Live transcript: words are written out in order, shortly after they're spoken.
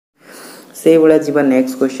से भाया जी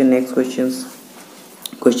next question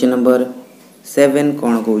number 7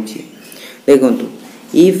 कौन कौन देखु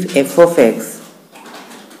इफ एफ ऑफ एक्स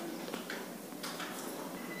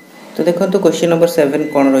तो देखो तो क्वेश्चन नंबर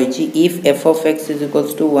 7 कौन रही if F of x is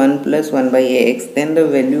equals to 1 plus 1 by x then the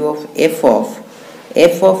value of F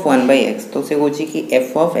of 1 by x तो से कौन कि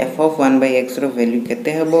F of 1 by x row value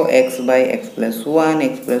केते हबो x by x plus 1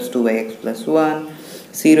 x plus 2 by x plus 1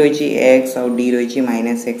 सी रही x आउ D रही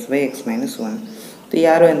minus x by x minus 1 तो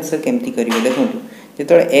यार आंसर केमती करिवे देखो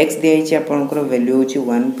जो एक्स दिखाई आपंकर वैल्यू हूँ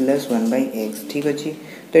 1 प्लस 1 बाई एक्स ठीक अच्छे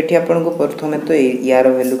तो ये आपको प्रथम तो यार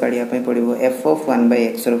वैल्यू काढ़ापी पड़ो F of 1 by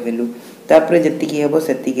x value तापर जी हम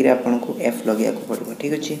से आपको एफ लगे पड़ो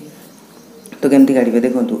ठीक अच्छे तो केमती काढ़े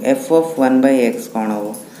देखो एफ ऑफ 1 बाई एक्स कौन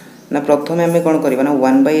हम ना प्रथम आम कौन करवा ना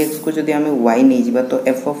 1 बाई एक्स को जब आम वाई नहीं जावा तो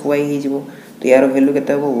एफ ऑफ वाई हो तो यार वैल्यू के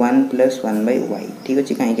 1 प्लस 1 बाई वाई ठीक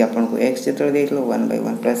अच्छे कहीं आपको एक्स जो देखो 1 बाई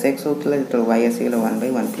 1 प्लस एक्स होता जो वाई आसीगला 1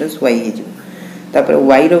 बाई 1 प्लस वाई हो तापर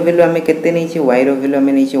वाई रो वैल्यू आम के वाई रो वैल्यू आम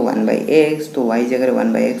नहीं 1 बाई एक्स तो वाई जगह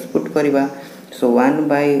 1 बाई एक्स पुट करवा सो 1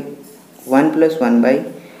 बाई 1 प्लस 1 बाई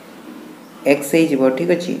एक्स हो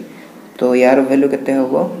ठीक अच्छे तो यार वैल्यू के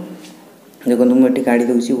देखो मुझे काढ़ी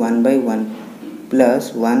दूसरी 1 बाई 1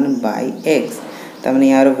 प्लस 1 बाई एक्स तमें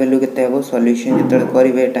यार वैल्यू के सॉल्यूशन जो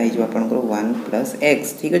करेंगे यहाँ आपंकर 1 प्लस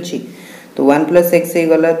एक्स ठीक अच्छे तो 1 प्लस एक्स हो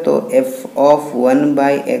गला तो F of 1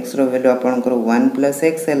 by x row value आपंकर 1 प्लस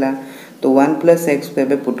एक्स है तो 1 प्लस एक्स को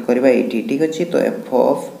एबे पुट करवा एटी ठीक अच्छे तो एफ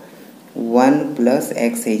ऑफ 1 प्लस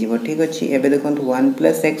एक्स हो ठीक अच्छे एबे देखो 1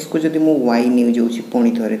 प्लस एक्स को जब मुझे वाई नहीं जाऊँगी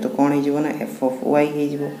पुणी थे तो कौन हो ना एफ ऑफ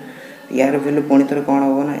वाई हो यार वैल्यू पुणी थे कौन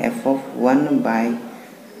हम ना F of 1 by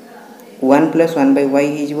 1 plus 1 by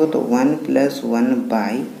Y हो तो 1 प्लस 1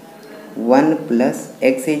 बाई 1 प्लस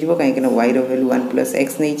एक्स हो कहीं वाई रो वैल्यू 1 प्लस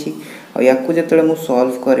एक्स नहीं या जो मुझे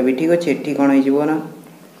सॉल्व करी ठीक अच्छे ये कौन हो ना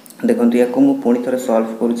देखो या पुणी थे सॉल्व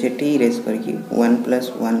करुँचे इरेज करके 1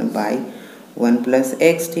 प्लस 1 बाई 1 प्लस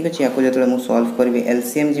एक्स ठीक अच्छे या जो मुझे सॉल्व करी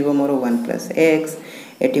एलसीएम जीव मोर 1 प्लस एक्स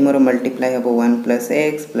एटी मोर मल्टीप्लाई हम 1 प्लस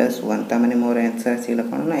एक्स प्लस 1 ताने मोर आंसर आसगला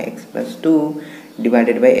कौन ना x plus 2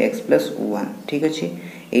 divided by x plus 1 ठीक अच्छे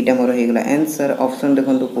यहाँ मोर होगा आंसर ऑप्शन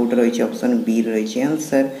देखो कौट रही ऑप्शन बी रही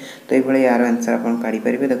आंसर तो ये यार आंसर आप काढ़ी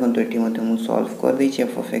पारे देखो ये मुझे सॉल्व कर देती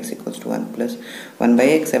F of x equals to 1 plus 1 by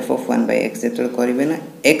x F of 1 by x जो करेंगे ना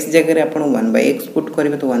एक्स जगह आप 1 बाई एक्स पुट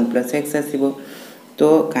करेंगे तो 1 प्लस एक्स आसो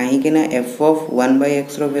तो कहीं F of 1 by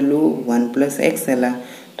x row value 1 plus x है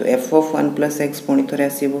तो एफ ऑफ 1 प्लस एक्स पुणी थे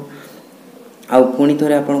आसो आउ पुणी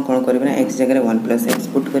थे आप कौन करेंगे ना एक्स जगह 1 प्लस एक्स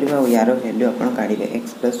पुट करेंगे और यार वैल्यू आप काढ़े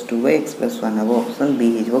x plus 2 by x plus 1 हम ऑप्शन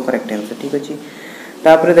बी हो करेक्ट आंसर ठीक अच्छे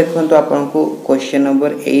तापर देखो आपको क्वेश्चन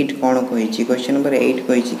नंबर 8 कौन कही क्वेश्चन नंबर 8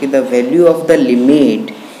 कही कि the value of the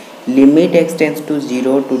limit x tends to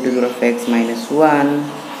 0 to the power of x minus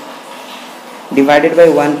 1 divided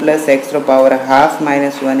by 1 plus x row power half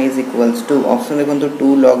minus 1 is equals to option देखो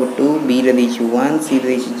 2 log 2 बी रे 1 सी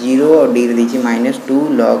रे 0 और D रे minus 2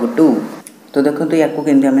 log 2 तो देखो तो याको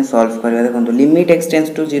केमती हमें सॉल्व करबा देखो limit x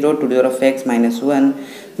tends to 0 to the power of x minus 1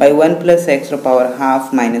 bye 1 plus x row power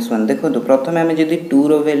half minus 1 देखो तो प्रथम आम जब 2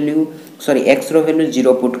 रो वैल्यू सॉरी एक्स रो वैल्यू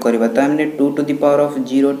 0 पुट करबा तो हमने 2 टू द पावर ऑफ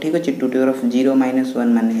 0 ठीक अच्छे 2 to the power of 0 minus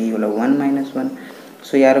 1 माने हो गला 1 माइनस 1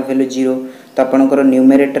 सो यार वैल्यू 0 तो आपंकर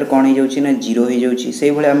न्यूमेरेटर कौन हो ना 0 हो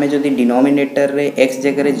जाए आम जब डिनोमिनेटर रे एक्स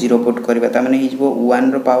जगह 0 पुट करवा तो मैंने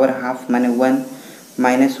 1 रो पावर हाफ माने 1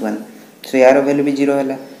 माइनस 1 सो यार वैल्यू भी 0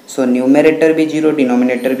 है सो न्यूमेरेटर भी 0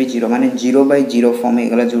 डिनोमिनेटर भी 0 माने 0 बाय 0 फॉर्म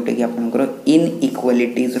होगा जोटा कि आपंकर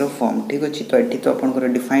इनइक्वालिटीज रो फॉर्म ठीक अच्छे तो ये तो आपंकर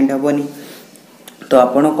डिफाइंड हेनी तो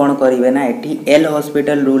आपड़ कौन करेंगे ना ये एल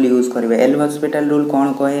हॉस्पिटल रूल यूज करेंगे एल हॉस्पिटल रूल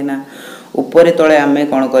कौन कहे ना ऊपर तले आम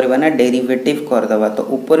कौन करवा ना डेरिवेटिव करदे तो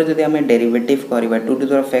ऊपर जब आम डेरिवेटिव करवा 2 to the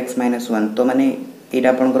power of x minus 1 तो माने ये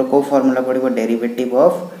आपंकर कौ फॉर्मूला पड़ो derivative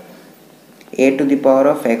of A to the power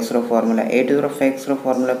of x row formula A to the power of x row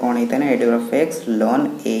formula कौन होता है ना ए to the power of x lawn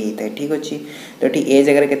ए होता है ठीक अच्छे तो ये ए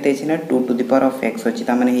जगह के ना 2 to the power of x अच्छी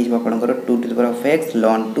मैंने आपंकर 2 to the power of x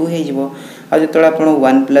lawn 2 हो जो आप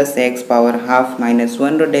 1 plus x power half minus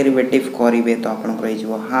 1 रो डेरिवेटिव करेंगे तो आपंकर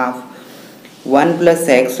हो हाफ 1 प्लस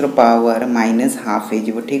एक्स रो पावर माइनस हाफ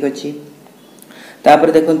हो ठीक अच्छे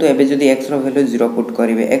तापर देखो एबे जदि एक्स रो वैल्यू 0 पुट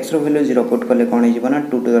करेंगे एक्स रो वैल्यू 0 पुट कले कौन हो ना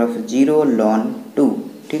 2 to the power of 0 lawn 2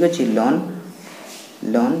 ठीक अच्छे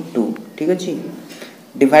लॉन 2 ठीक अच्छे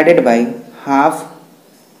divided by half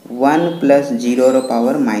 1 plus 0 row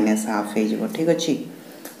power minus half हो ठीक अच्छे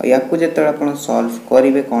और या जो आप सॉल्व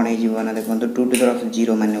करेंगे कौन हो ना देखो 2 टू द पावर ऑफ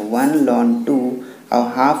 0 माने 1 लॉन 2 आ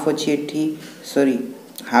हाफ अच्छी सॉरी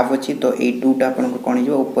हाफ अच्छी तो ये 2 टा आपन कौन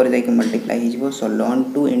हो ऊपर जाके मल्टीप्लाई हो सो ln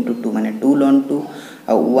 2 into 2 माने 2 ln 2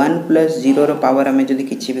 आ 1 plus 0 रो पावर आमे जदी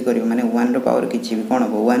किछि भी करियो माने 1 रो पावर किछि भी कोन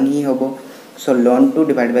हो 1 ही होबो सो ln 2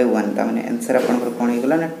 डिवाइड बाय 1 ता माने आंसर आपन कोन हे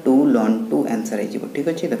गेला ना 2 ln 2 आंसर हे जिवो ठीक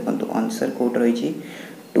अछि देखंतु आंसर कोट रही छी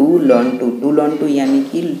 2 ln 2 यानी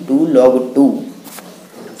कि 2 log 2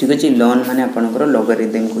 ठीक अछि ln माने आपन को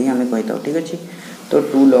लोगरिथम को ही हमें कहता ठीक अछि तो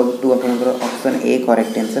 2 log 2 आपन को ऑप्शन ए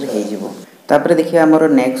करेक्ट आंसर हे जिवो तापर देखिए हमर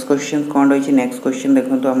नेक्स्ट क्वेश्चन कोन रही छी नेक्स्ट क्वेश्चन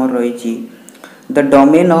देखंतु हमर रही छी the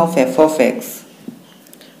domain of f of x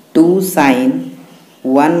 2 sin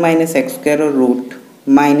 1 minus x square root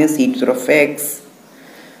minus e to the of x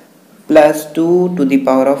plus 2 to the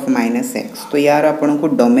power of minus x तो यार अपन को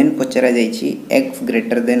डोमेन पचरा जाई छी x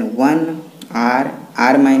greater than 1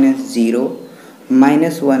 r minus 0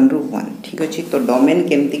 minus 1 ru 1 ठीक अछि तो domain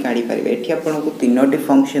केमती काढी परबे एठी अपन को तीनोटी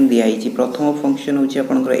फंक्शन दिया छी प्रथम फंक्शन होची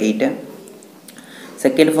अपन को एटा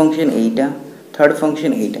सेकेंड फंक्शन एटा थर्ड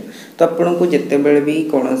फंक्शन एटा तो आपन को जत्ते बेले भी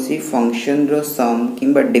कोनोसी फंक्शन रो सम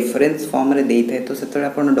किबा डिफरेंस फॉर्म रे देई थाए तो सेतले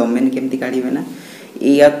आपन डोमेन केमती काढीबे ना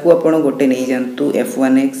या को आपन गोटे नै जानतु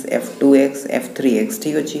f1x f2x f3x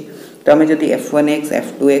ठीक अछि तो हमें जदी f1x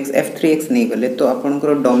f2x f3x नै गले तो आपन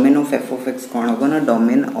को domain of f of x कोन होबो ना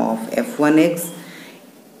domain of f1x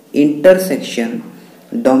intersection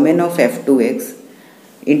domain of f2x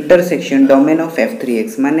intersection domain of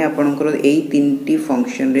f3x माने आपन को एई तीनटी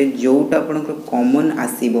फंक्शन रे जोटा आपन को कॉमन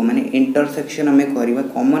आसीबो माने इंटरसेक्शन हमें करबा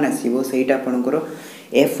कॉमन आसीबो सेटा आपन को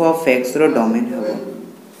f of x row domain होबो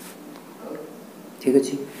ठीक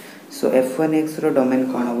अछि सो f1x रो डोमेन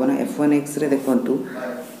कोन होबो ना f1x रे देखंतु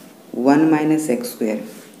 1 minus x square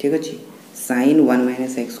ठीक अछि sin 1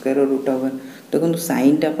 minus x square रो रूट ओवर देखंतु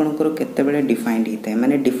sin ता आपन को केते बेले डिफाइंड हिताय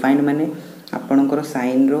माने डिफाइंड माने आपन को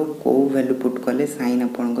sin रो को वैल्यू पुट करले sin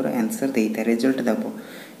आपन को आंसर देइता रिजल्ट दबो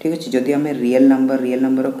ठीक अछि जदी हमें रियल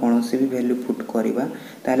नंबर रो कोनोसी भी वैल्यू पुट करबा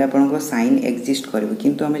ताले आपन को sin एग्जिस्ट करबो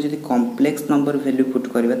किंतु हमें जदी कॉम्प्लेक्स नंबर वैल्यू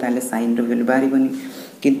पुट करबा ताले sin रो वैल्यू बारिबनी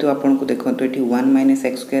किंतु आपन को देखंतु एठी 1 minus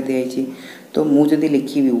x square दिया छी तो मु जदी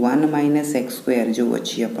लिखिबी 1 minus x square जो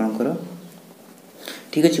अछि आपन को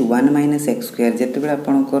ठीक अछि 1 minus x square जते बेला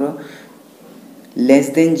आपन को लेस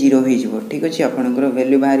देन 0 हो जिवो ठीक अछि आपन को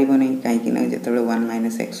वैल्यू बारिबो नै काहे कि ना जते बेला 1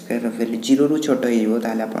 minus x square रो वैल्यू 0 रु छोटो हो जिवो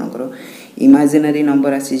ताले आपन को इमेजिनरी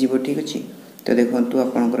नंबर आसी जिवो ठीक अछि तो देखंतु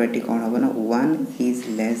आपन को एठी कोन होबो ना 1 is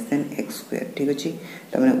less than x square ठीक अछि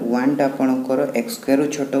त माने 1 टा आपन को x square रु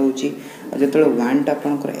छोटो होची जते बेला 1 टा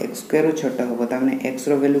आपन को x square रु छोटो होबो त माने x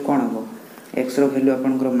रो वैल्यू कोन होबो x रो वैल्यू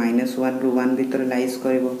आपन को -1 रु 1 भीतर लाइज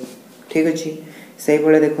करबो ठीक अछि सेही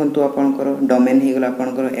बेले देखंतु आपन को डोमेन हे गेला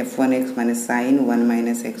आपन को f1x माने sin 1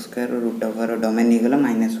 minus x square root over domain हे गेला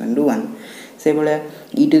 -1 रु 1 सेही बेले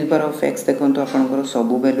e to the power of x देखंतु आपन को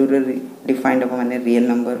सब वैल्यू रे डिफाइंड हो माने रियल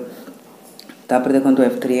नंबर तापर देखंतु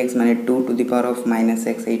f3x माने 2 to the power of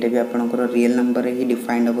 -x एटा भी आपन को रियल नंबर रे ही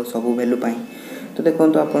डिफाइंड हो सब वैल्यू पाई तो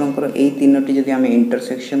देखंतु आपन को एई तीनोटी जदी हम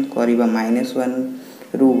इंटरसेक्शन करिबा -1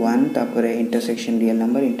 रु 1 तापर intersection real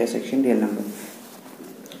number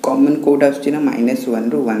common code आछी ना -1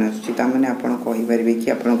 रु 1 आछी ता माने आपण कहि परबे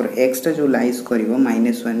कि आपण को x टा जो लाइज करिवो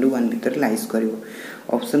 -1 रु 1 भीतर लाइज करिवो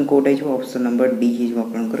ऑप्शन कोड आइ जो ऑप्शन नंबर डी हि जो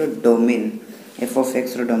आपण को domain f of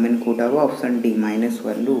x row domain code आबो ऑप्शन डी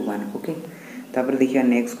 -1 रु 1 ओके तापर देखिया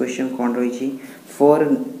नेक्स्ट क्वेश्चन कोन रही छी for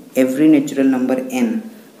every natural number n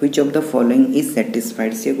which of the following is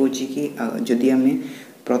satisfied से कोची कि जदी हमें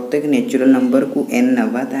प्रत्येक नेचुरल नंबर को n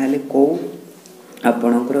नबा ताले को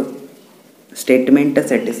आपण को स्टेटमेंट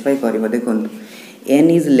सैटिस्फाई करबो देखंतु n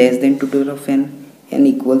is less than 2 to the power of n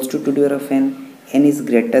equals to 2 to the power of n is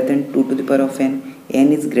greater than 2 to the power of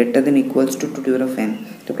n is greater than equals to 2 to the power of n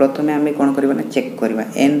तो प्रथमे हमें कोन करबा ना check करबा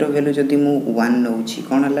n रो value जदी मु 1 नउची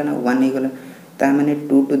कोन हला ना 1 हे गेला ता माने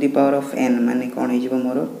 2 to the power of n माने कोन हे जिवो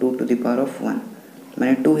मोर 2 to the power of 1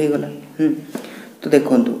 माने 2 हे गेला तो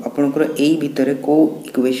देखंतु आपण को एई भितरे को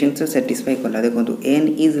इक्वेशन से सैटिस्फाई करला देखंतु n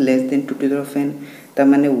is less than 2 to the power of n ता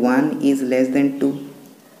माने 1 is less than 2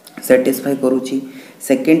 सैटिस्फाई करूची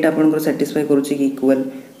सेकंड आपण को सैटिस्फाई करूची कि इक्वल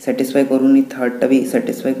सैटिस्फाई करूनी थर्ड टा भी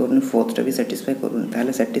सैटिस्फाई करूनी फोर्थ टा भी सैटिस्फाई करूनी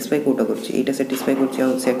ताले सैटिस्फाई कोटा करूची एटा सैटिस्फाई करूची आ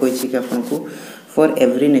से कोइची कि आपण को फॉर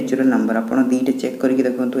एवरी नेचुरल नंबर आपण दीटे चेक करके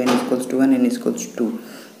देखंतु n = 1 n = 2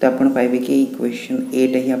 तो आपण पाइबे कि इक्वेशन ए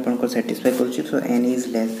टा ही आपण को सैटिस्फाई करूची सो n is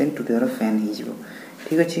less than 2 to the power of n ही जिवो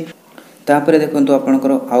ठीक अछि तापरे देखंतु आपण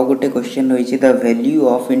को आउ गोटे question होईची the value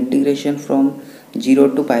of integration from 0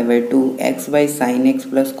 to pi/2 x by sin x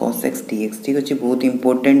plus cos x dx ठीक अछि बहुत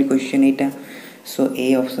important question Etah so A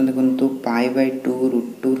option देखंतु pi/2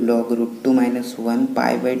 √2 log √2 - 1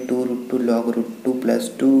 pi/2 √2 log √2 +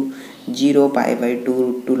 2 0 pi/2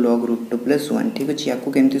 √2 log √2 + 1 ठीक अछि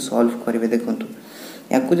याकू केमति सॉल्व करबे देखंतु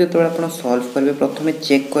या जो आप सॉल्व करेंगे प्रथम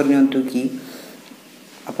चेक करनियंतु कि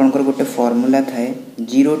आपनकर गोटे फॉर्मूला थाए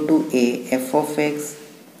 0 to a f of x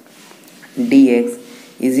dx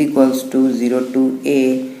is equals to 0 to a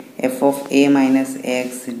f of a minus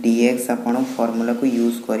x dx आपण फॉर्मूला को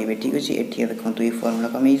यूज करेंगे ठीक अच्छे ये देखो ये फॉर्मूला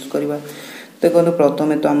को आम यूज करवा देखो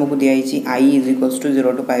प्रथम तो आमको दिखाई i is equals to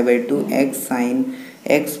 0 to pi by 2 x sin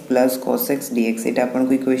x plus cos x dx ये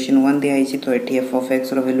आपको इक्वेशन 1 दिखाई तो ये f of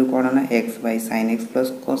x वैल्यू कौन ना x by sin x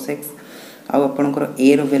plus cos x आउ आपंकर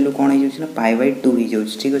a वैल्यू कौन हो पाई बाय 2 हो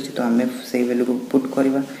ठीक अच्छे तो आम से वैल्यू को पुट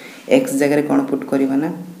करवा x जगह कौन पुट करवा ना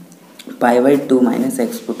pi by 2 minus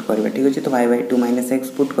x put करवा ठीक अच्छे तो pi by 2 minus x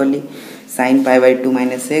put कली sine pi by 2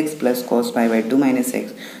 minus x plus cos pi by 2 minus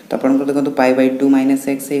x तो आपको देखो पाई बाय 2 माइनस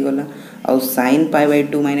एक्स हो गला आउ sine pi by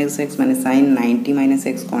 2 minus x माने साइन 90 माइनस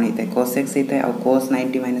एक्स कौन होता है कॉस एक्स होता है आउ cos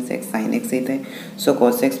 90 minus x sine x होता है so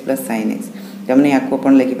cos x plus sine x तमने या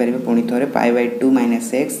लिखिपारे पुणी थे pi by 2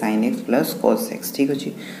 minus x sine x plus cos x ठीक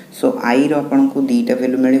अच्छे सो आई रपन को दुईटा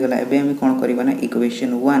वैल्यू मिलगला एवं कौन करवा ना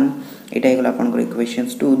इक्वेशन 1 यहाँ होगा आपंकर इक्वेशन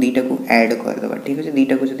 2 दुईटा को ऐड करदे ठीक अच्छे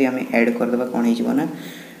दुईटा को जब आम ऐड करदे कौन हो ना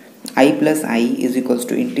आई plus I is equals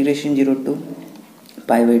to integration 0 to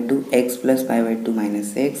pi by 2 x plus pi by 2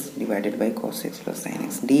 minus x divided by cos x plus sine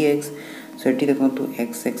x dx सो ये देखो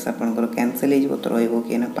एक्स एक्स आपंकर कैंसल हो तो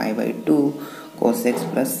रही ना pi by 2 cos x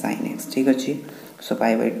plus sin x ठीक अच्छे सो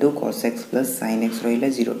pi by 2 cos x plus sin x रहा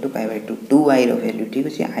 0 to pi by 2 2i value ठीक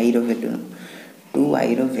अच्छे आई वैल्यू 2i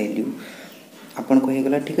वैल्यू आपन को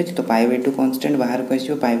होगला ठीक अच्छे तो पाई बाय 2 कांस्टेंट बाहर को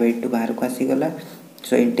आसो पाई बाय 2 बाहर को आसीगला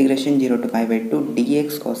so integration 0 to pi by 2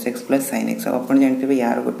 dx cos x plus sin x आप जानते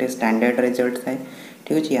यार गोटे स्टैंडर्ड रिजल्ट थाए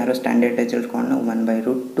ठीक अच्छे यार स्टैंडर्ड रिजल्ट कौन ना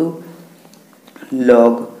 1/√2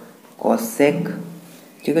 log cosec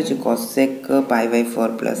ठीक अच्छे cosec pi by 4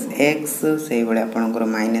 plus x से भाई आपंकर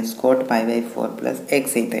minus cut pi by 4 plus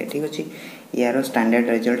x होता है ठीक अच्छे यार स्टैंडर्ड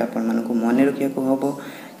रिजल्ट आपण मानक मन रखा हम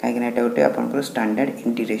कहीं गोटे आपंकर स्टैंडर्ड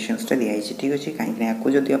इंटीग्रेशनस दिखाई ठीक अच्छे कहीं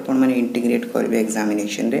आपको जब आप इंटीग्रेट करेंगे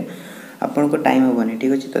एग्जामिनेशन रे आपको टाइम हेनी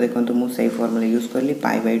ठीक अच्छे तो देखो मुझे फॉर्मूला यूज कली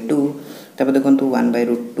पाई बाय 2 तब देखो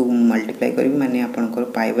 1/√2 मल्टीप्लाई करी माने आपंकर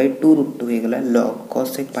pi by 2√2 होगला log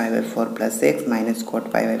cosec pi by 4 plus x minus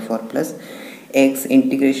cut pi by 4 plus x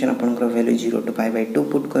integration आपंकर value 0 to pi by 2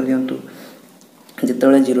 put कर दिंतु जिते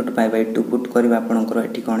 0 टू पाई बाय 2 पुट कर आपंकर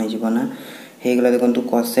ये कौन होना देखो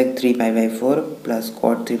cosec 3 pi by 4 plus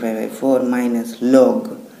cot 3 pi by 4 minus log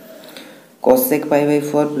cosec pi by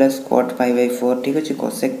 4 plus cot pi by 4 ठीक अच्छे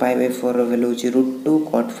cosec pi by 4 value √2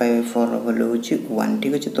 cot pi by 4 value 1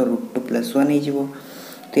 ठीक अच्छे तो √2 प्लस 1 हो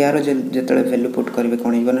तो यार जो वैल्यू पुट करेंगे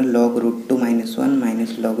कौन हो log √2 minus 1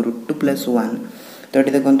 minus log √2 plus 1 तो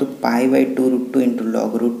ये देखो pi by 2√2 into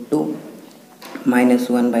log √2 minus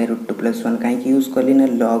 1/√2 plus 1 कहीं यूज कली ना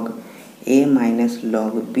log a minus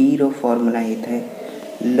log b row formula होता है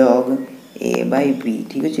log a बाय b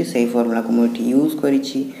ठीक अच्छे से फॉर्मूला को मुझे यूज करी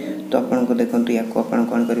तो आपको देखो या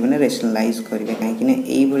कौन करेंगे ना रेशनलाइज करेंगे कहीं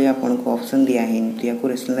ये आपको ऑप्शन दिखाई तो या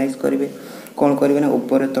रेशनलाइज करेंगे कौन करेंगे ना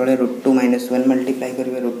ऊपर तले √2 माइनस 1 मल्टीप्लाई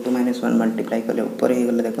करेंगे √2 माइनस 1 मल्टीप्लाई कले ऊपर हो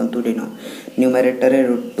गला देखो न्यूमरेटर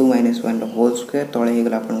 √2 माइनस 1 होल स्क्वायर तले हो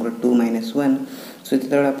गला आपंकर 2 माइनस 1 सो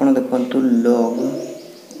जो आप देखो log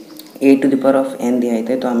a to the power of n दिखाई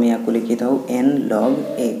था तो आम या लिखी था n log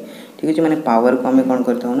a ठीक अच्छे मैंने पावर को आम कौन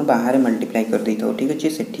करता ना बाहर मल्टीप्लाई कर दे था ठीक अच्छे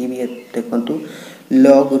से भी देखो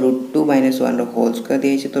log √2 माइनस 1 होल स्क्वायर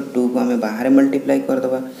दिखाई तो 2 को आम बाहर मल्टीप्लाई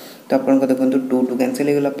करदे तो आपको देखो 2 2 कैंसिल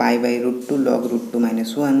हो गला पाई बाय √2 log √2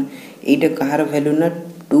 माइनस 1 ये कहार वैल्यू ना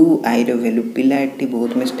 2i वैल्यू पिला ये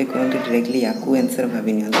बहुत मिस्टेक करते डायरेक्टली या आंसर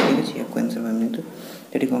भाभी नि ठीक अच्छे या आंसर भाभी नि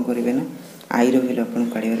ये कौन करेंगे ना आई वैल्यू आपको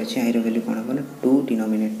काढ़ार अच्छे आई वैल्यू कौन हम ना 2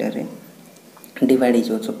 डिनोमिनेटर रे डिवाइड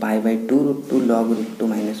हो सो पाई बाय 2√2 log √2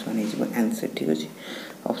 माइनस 1 हो आंसर ठीक अच्छे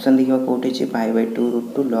ऑप्शन देखा कौटे pi by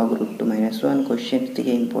 2√2 log √2 minus 1 question T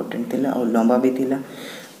important थिला और लंबा भी थिला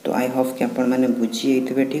तो आई होप कि आपण मैंने बुझी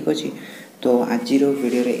जाइए ठीक अच्छे तो आज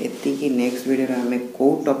वीडियो रे एति नेक्स्ट वीडियो रे हमें को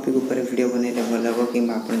टॉपिक ऊपर वीडियो बनैले भल हो कि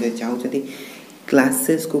आप चाहते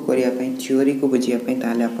क्लासेस को करने थ्योरी को बुझापी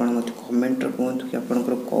ताले आप मत कमेंट कहतु कि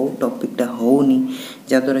आपंकर कौ टॉपिकटा होनी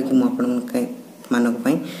जहाँद्वारा कि मुझे मानक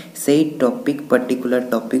से टॉपिक पर्टिकुलर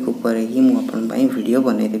टॉपिक उपर ही मुझे वीडियो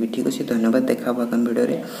बनईदेवी ठीक अच्छे धन्यवाद देखा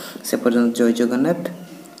वीडियो से पर्यटन जय जगन्नाथ।